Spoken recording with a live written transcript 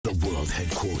world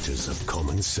headquarters of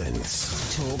common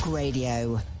sense. Talk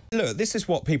Radio. Look, this is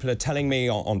what people are telling me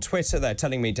on Twitter. They're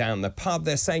telling me down the pub.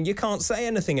 They're saying you can't say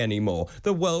anything anymore.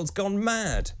 The world's gone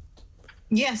mad.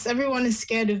 Yes, everyone is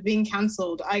scared of being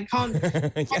cancelled. I can't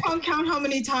I can't count how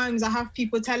many times I have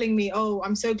people telling me, oh,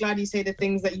 I'm so glad you say the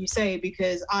things that you say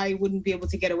because I wouldn't be able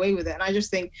to get away with it. And I just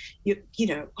think, you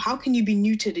know, how can you be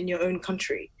neutered in your own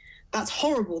country? That's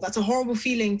horrible. That's a horrible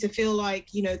feeling to feel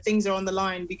like, you know, things are on the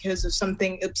line because of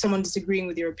someone disagreeing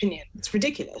with your opinion. It's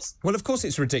ridiculous. Well, of course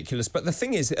it's ridiculous. But the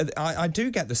thing is, I do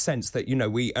get the sense that, you know,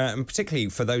 we, and particularly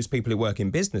for those people who work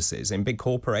in businesses, in big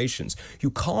corporations, you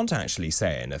can't actually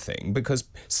say anything because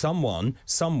someone,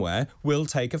 somewhere, will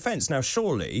take offence. Now,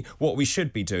 surely what we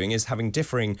should be doing is having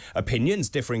differing opinions,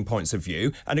 differing points of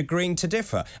view, and agreeing to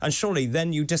differ. And surely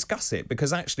then you discuss it,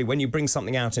 because actually when you bring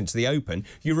something out into the open,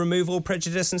 you remove all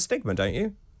prejudice and stigma, don't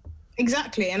you?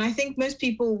 Exactly. And I think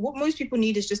what most people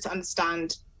need is just to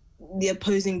understand the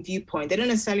opposing viewpoint. They don't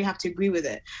necessarily have to agree with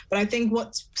it. But I think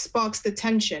what sparks the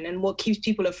tension and what keeps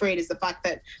people afraid is the fact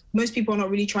that most people are not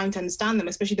really trying to understand them,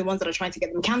 especially the ones that are trying to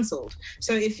get them cancelled.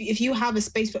 So if you have a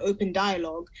space for open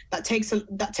dialogue, that takes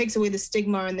away the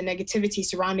stigma and the negativity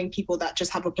surrounding people that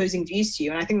just have opposing views to you.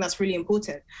 And I think that's really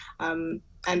important.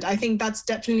 And I think that's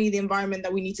definitely the environment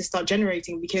that we need to start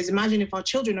generating, because imagine if our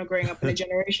children are growing up in a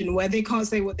generation where they can't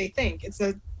say what they think. It's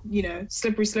a, you know,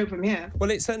 slippery slope from here. Well,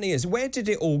 it certainly is. Where did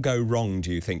it all go wrong,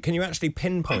 do you think? Can you actually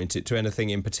pinpoint it to anything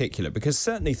in particular? Because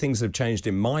certainly things have changed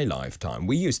in my lifetime.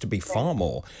 We used to be far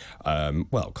more,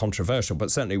 well, controversial, but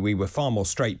certainly we were far more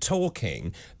straight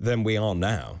talking than we are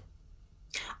now.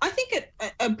 I think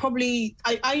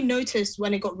I noticed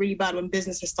when it got really bad when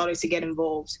businesses started to get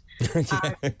involved.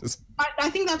 Yes. I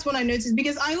think that's when I noticed,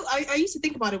 because I used to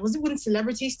think about it. Was it when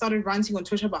celebrities started ranting on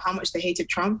Twitter about how much they hated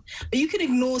Trump? But you can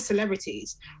ignore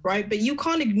celebrities, right? But you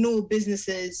can't ignore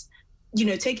businesses, you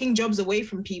know, taking jobs away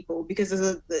from people because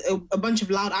there's a bunch of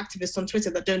loud activists on Twitter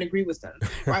that don't agree with them,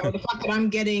 right? Or the fact that I'm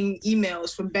getting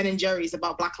emails from Ben & Jerry's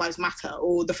about Black Lives Matter,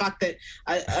 or the fact that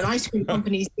an ice cream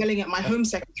company is yelling at my home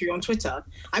secretary on Twitter.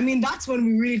 I mean, that's when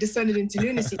we really descended into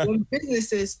lunacy, when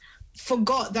businesses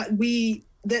forgot that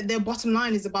their bottom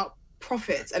line is about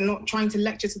profits and not trying to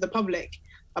lecture to the public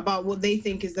about what they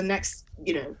think is the next,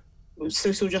 you know,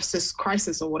 social justice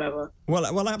crisis or whatever.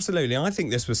 Well, absolutely. I think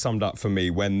this was summed up for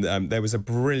me when there was a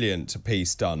brilliant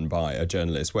piece done by a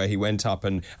journalist where he went up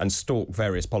and stalked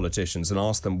various politicians and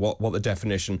asked them what the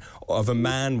definition of a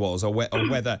man was, or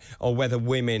whether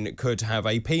women could have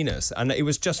a penis. And it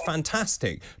was just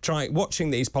fantastic,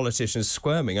 watching these politicians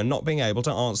squirming and not being able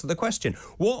to answer the question.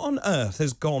 What on earth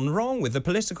has gone wrong with the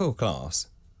political class?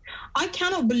 I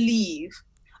cannot believe,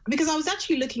 because I was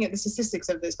actually looking at the statistics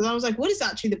of this, because I was like, what is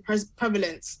actually the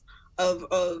prevalence of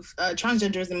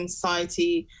transgenderism in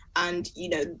society, and, you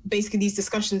know, basically these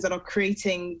discussions that are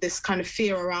creating this kind of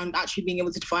fear around actually being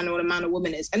able to define what a man or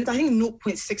woman is. And I think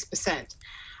 0.6%.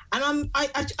 And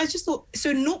I just thought,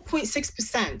 so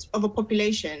 0.6% of a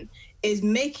population is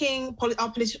making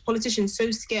our politicians so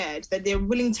scared that they're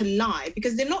willing to lie,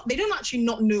 because they don't actually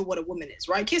not know what a woman is,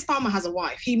 right? Keir Starmer has a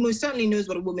wife. He most certainly knows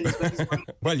what a woman is.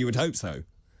 Well, you would hope so.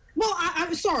 Well,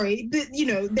 I'm sorry, but, you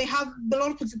know, a lot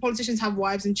of politicians have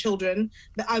wives and children.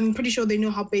 I'm pretty sure they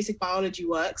know how basic biology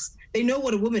works. They know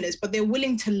what a woman is, but they're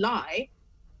willing to lie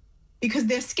because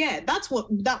they're scared. That's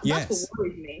what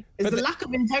worries me, is the lack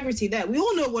of integrity there. We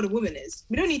all know what a woman is.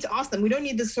 We don't need to ask them. We don't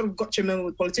need this sort of gotcha moment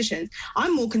with politicians.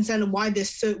 I'm more concerned of why they're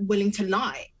so willing to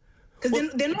lie.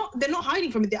 Because they're not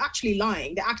hiding from it. They're actually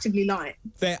lying. They're actively lying.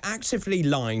 They're actively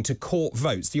lying to court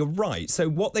votes. You're right. So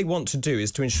what they want to do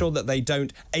is to ensure that they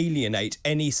don't alienate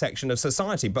any section of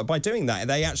society. But by doing that,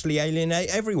 they actually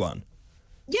alienate everyone.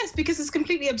 Yes, because it's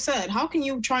completely absurd. How can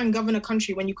you try and govern a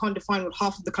country when you can't define what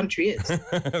half of the country is?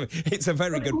 It's a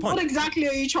very good point. What exactly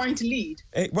are you trying to lead?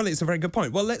 Well, it's a very good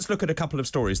point. Well, let's look at a couple of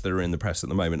stories that are in the press at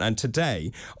the moment. And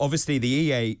today, obviously,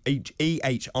 the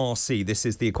EHRC, this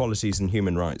is the Equalities and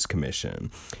Human Rights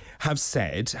Commission,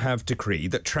 have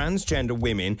decreed that transgender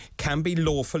women can be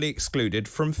lawfully excluded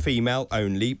from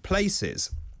female-only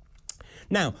places.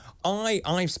 Now,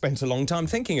 I've spent a long time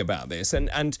thinking about this,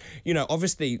 and you know,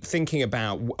 obviously thinking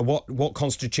about what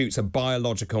constitutes a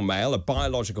biological male, a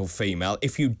biological female.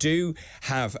 If you do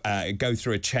have go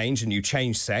through a change and you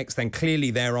change sex, then clearly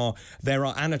there are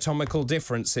anatomical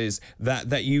differences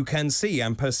that you can see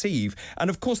and perceive. And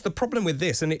of course, the problem with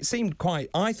this, and it seemed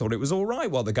I thought it was all right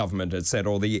what the government had said,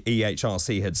 or the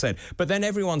EHRC had said, but then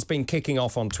everyone's been kicking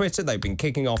off on Twitter. They've been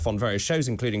kicking off on various shows,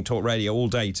 including Talk Radio, all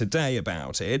day today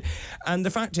about it. And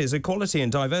the fact is, equality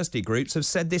and diversity groups have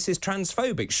said this is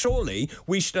transphobic. Surely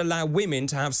we should allow women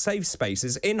to have safe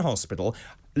spaces in hospital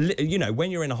you know,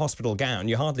 when you're in a hospital gown,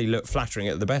 you hardly look flattering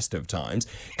at the best of times.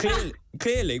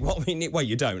 Clearly, what we need, well,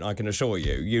 you don't, I can assure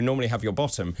you. You normally have your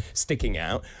bottom sticking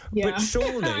out. Yeah. But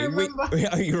surely, I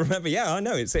remember. you remember, yeah, I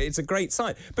know, it's a great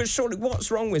sight. But surely,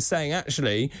 what's wrong with saying,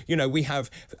 actually, you know, we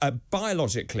have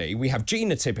biologically, we have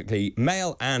genotypically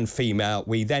male and female.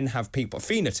 We then have people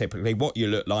phenotypically, what you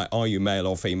look like, are you male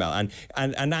or female,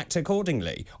 and act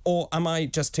accordingly. Or am I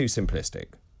just too simplistic?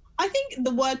 I think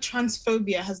the word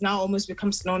transphobia has now almost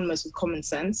become synonymous with common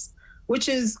sense, which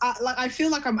is like, I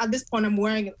feel like I'm at this point, I'm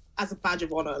wearing it as a badge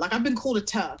of honor. Like, I've been called a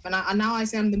TERF, and now I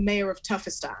say I'm the mayor of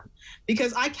Turfistan,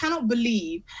 because I cannot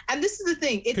believe, and this is the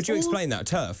thing. Could you explain that,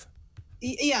 TERF?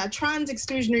 Yeah, trans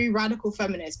exclusionary radical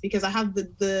feminist, because I have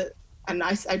and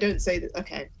I don't say that,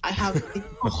 okay, I have the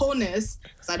cojones,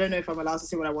 because I don't know if I'm allowed to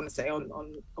say what I want to say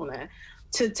on air,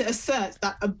 to assert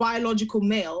that a biological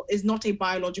male is not a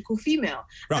biological female.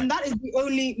 Right. And that is the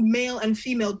only male and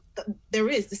female that there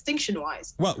is,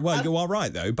 distinction-wise. Well, you are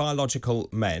right, though. Biological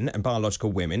men and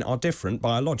biological women are different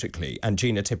biologically and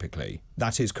genotypically.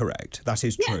 That is correct. That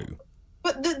is true.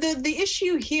 But the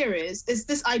issue here is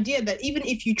this idea that even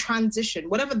if you transition,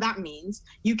 whatever that means,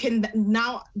 you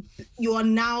are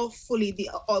now fully the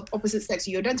opposite sex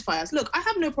you identify as. Look, I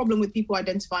have no problem with people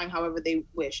identifying however they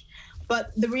wish.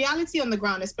 But the reality on the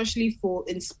ground, especially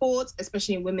in sports,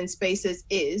 especially in women's spaces,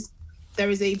 is there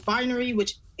is a binary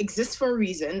which exists for a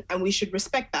reason, and we should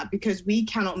respect that, because we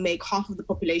cannot make half of the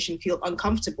population feel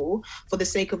uncomfortable for the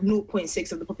sake of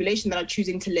 0.6 of the population that are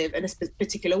choosing to live in a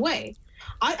particular way.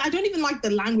 I don't even like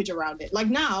the language around it. Like,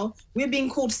 now we're being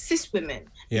called cis women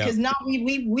because now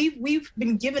we've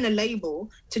been given a label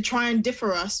to try and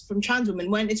differ us from trans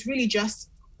women, when it's really just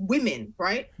women,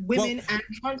 right? Women and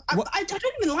trans. I don't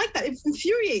even like that. It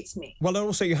infuriates me. Well, and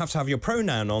also you have to have your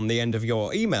pronoun on the end of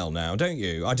your email now, don't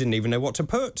you? I didn't even know what to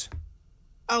put.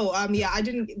 Oh, yeah,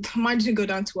 mine didn't go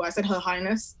down to her. I said Her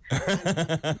Highness. People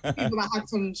that had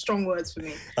some strong words for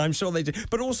me. I'm sure they did.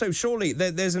 But also, surely,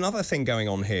 there's another thing going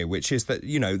on here, which is that,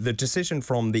 you know, the decision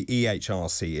from the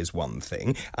EHRC is one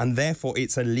thing, and therefore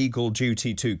it's a legal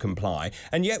duty to comply.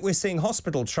 And yet we're seeing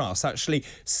hospital trusts actually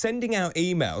sending out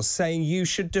emails saying you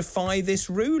should defy this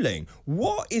ruling.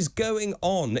 What is going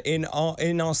on in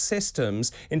our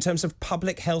systems in terms of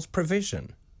public health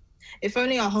provision? If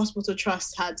only our hospital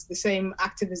trust had the same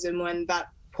activism when that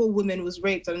poor woman was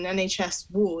raped on an NHS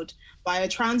ward by a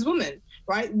trans woman,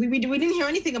 right? We didn't hear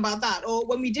anything about that. Or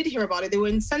when we did hear about it, they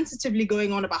were insensitively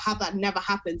going on about how that never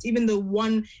happens, even though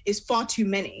one is far too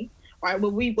many, right?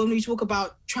 When we talk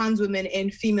about trans women in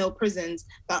female prisons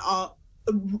that are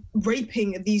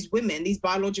raping these women, these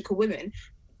biological women,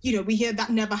 you know, we hear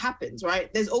that never happens,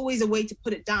 right? There's always a way to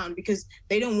put it down, because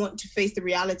they don't want to face the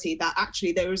reality that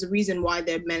actually there is a reason why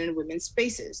they're men and women's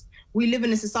spaces. We live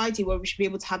in a society where we should be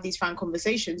able to have these frank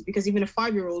conversations, because even a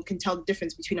 5-year-old can tell the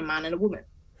difference between a man and a woman.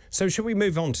 So should we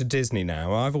move on to Disney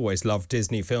now? I've always loved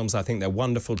Disney films. I think they're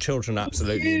wonderful. Children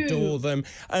absolutely adore them.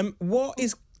 What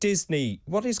is Disney?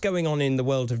 What is going on in the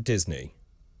world of Disney?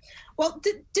 Well,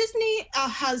 Disney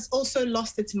has also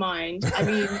lost its mind. I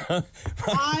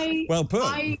mean, well put.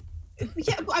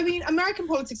 I mean, American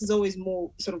politics is always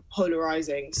more sort of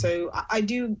polarizing, so I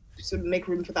do sort of make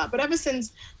room for that. But ever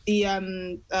since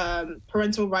the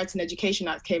Parental Rights and Education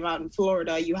Act came out in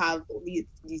Florida, you have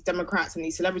these Democrats and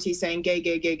these celebrities saying gay,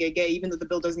 gay, gay, gay, gay, even though the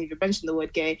bill doesn't even mention the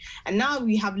word gay. And now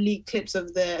we have leaked clips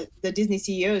of the Disney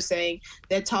CEO saying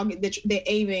they're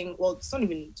aiming, well, it's not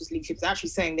even just leaked clips, they're actually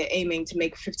saying they're aiming to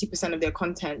make 50% of their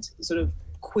content sort of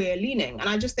queer leaning. And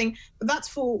I just think, but that's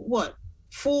for what?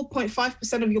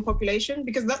 4.5% of your population,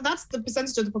 because that's the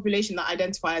percentage of the population that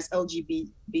identify as LGBT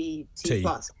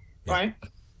plus, right?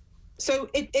 So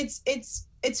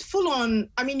it's full on.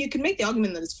 I mean, you can make the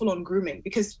argument that it's full on grooming,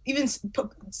 because even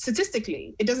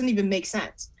statistically, it doesn't even make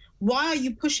sense. Why are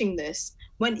you pushing this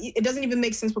when it doesn't even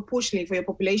make sense proportionally for your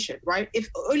population, right? If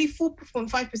only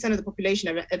 4.5% of the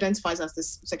population identifies as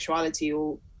this sexuality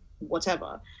or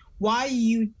whatever, why are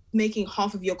you making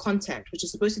half of your content, which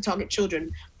is supposed to target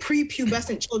children,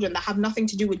 prepubescent children that have nothing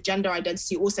to do with gender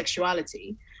identity or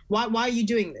sexuality? Why are you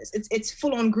doing this? It's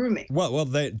full-on grooming. Well,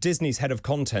 Disney's head of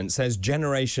content says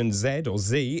Generation Z, or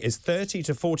Z, is 30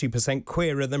 to 40%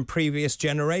 queerer than previous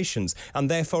generations, and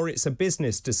therefore it's a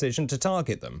business decision to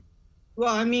target them.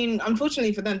 Well, I mean,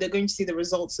 unfortunately for them, they're going to see the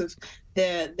results of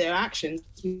their actions,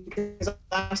 because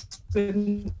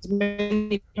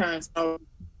many parents are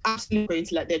absolutely going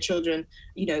to let their children,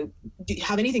 you know,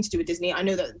 have anything to do with Disney. I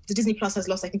know that the Disney Plus has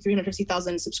lost, I think,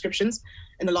 350,000 subscriptions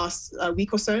in the last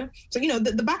week or so. So, you know,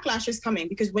 the backlash is coming,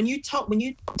 because when you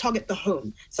target the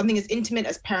home, something as intimate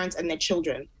as parents and their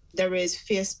children, there is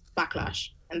fierce backlash,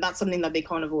 and that's something that they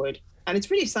can't avoid. And it's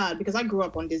pretty sad because I grew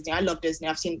up on Disney. I love Disney.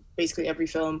 I've seen basically every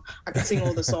film. I can sing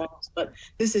all the songs, but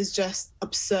this is just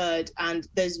absurd and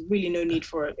there's really no need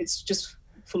for it. It's just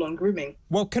full-on grooming.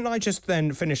 Well, can I just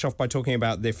then finish off by talking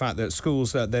about the fact that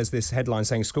schools, there's this headline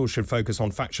saying schools should focus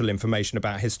on factual information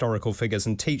about historical figures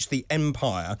and teach the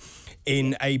empire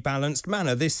in a balanced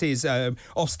manner. This is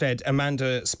Ofsted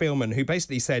Amanda Spielman, who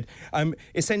basically said,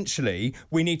 essentially,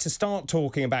 we need to start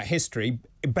talking about history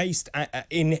based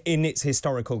in its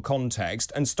historical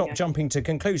context and stop jumping to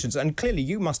conclusions. And clearly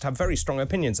you must have very strong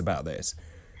opinions about this.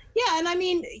 Yeah, and I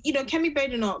mean, you know, Kemi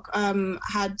Badenoch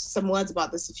had some words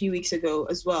about this a few weeks ago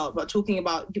as well, about talking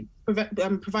about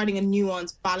providing a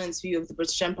nuanced, balanced view of the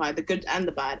British Empire, the good and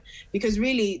the bad, because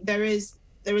really there is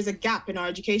a gap in our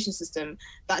education system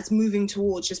that's moving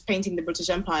towards just painting the British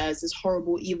Empire as this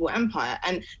horrible, evil empire.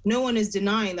 And no one is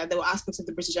denying that there were aspects of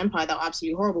the British Empire that were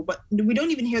absolutely horrible, but we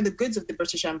don't even hear the goods of the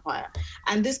British Empire.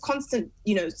 And this constant,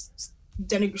 you know,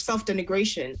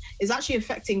 self-denigration is actually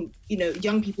affecting, you know,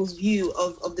 young people's view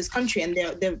of this country and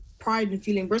their pride in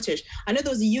feeling British. I know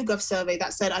there was a YouGov survey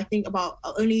that said, I think about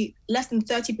only less than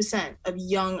 30% of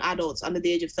young adults under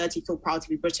the age of 30 feel proud to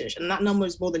be British. And that number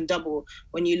is more than double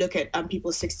when you look at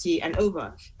people 60 and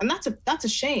over. And that's a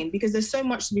shame because there's so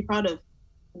much to be proud of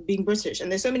being British,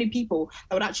 and there's so many people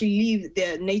that would actually leave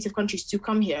their native countries to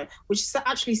come here, which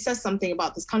actually says something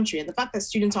about this country. And the fact that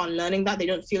students aren't learning that, they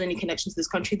don't feel any connection to this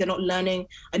country, they're not learning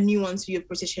a nuanced view of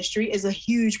British history, is a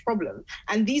huge problem.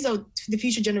 And these are the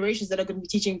future generations that are going to be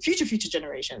teaching future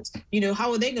generations. You know,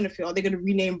 how are they going to feel? Are they going to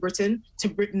rename Britain to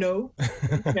Brit-No?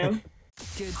 You know?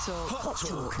 Good talk. Hot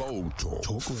talk. Bold talk.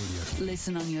 Talk radio.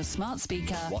 Listen on your smart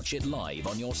speaker. Watch it live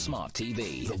on your smart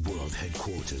TV. The world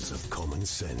headquarters of common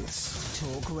sense.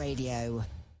 Talk Radio.